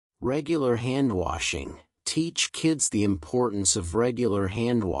Regular hand washing. Teach kids the importance of regular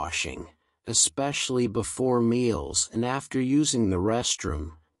hand washing, especially before meals and after using the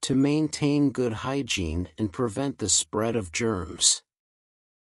restroom, to maintain good hygiene and prevent the spread of germs.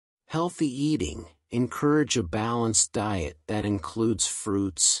 Healthy eating. Encourage a balanced diet that includes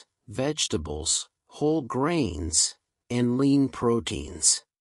fruits, vegetables, whole grains, and lean proteins.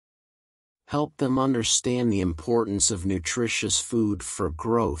 Help them understand the importance of nutritious food for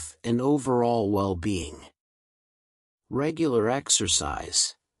growth and overall well-being. Regular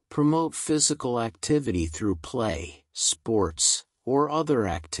exercise. Promote physical activity through play, sports, or other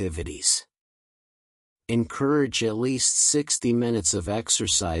activities. Encourage at least 60 minutes of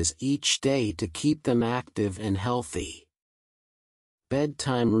exercise each day to keep them active and healthy.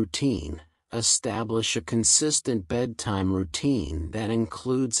 Bedtime routine. Establish a consistent bedtime routine that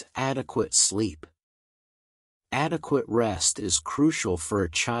includes adequate sleep. Adequate rest is crucial for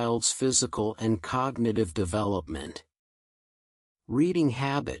a child's physical and cognitive development. Reading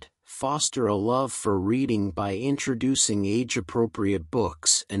habit. Foster a love for reading by introducing age-appropriate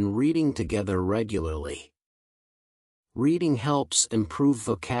books and reading together regularly. Reading helps improve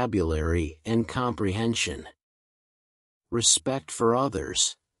vocabulary and comprehension. Respect for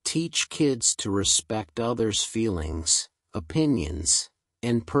others. Teach kids to respect others' feelings, opinions,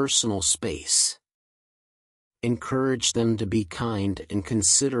 and personal space. Encourage them to be kind and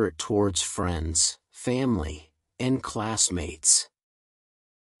considerate towards friends, family, and classmates.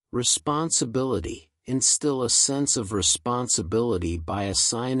 Responsibility. Instill a sense of responsibility by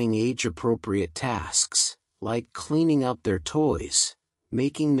assigning age-appropriate tasks, like cleaning up their toys,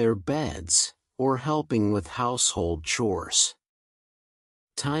 making their beds, or helping with household chores.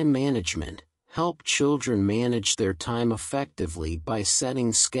 Time management. Help children manage their time effectively by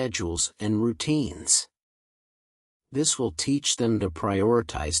setting schedules and routines. This will teach them to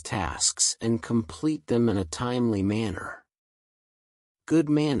prioritize tasks and complete them in a timely manner. Good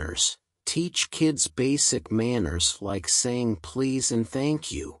manners. Teach kids basic manners like saying please and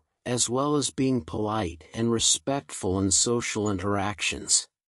thank you, as well as being polite and respectful in social interactions.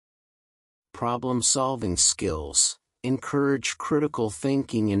 Problem-solving skills. Encourage critical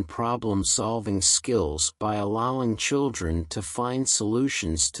thinking and problem-solving skills by allowing children to find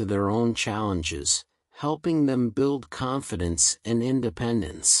solutions to their own challenges, helping them build confidence and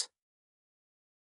independence.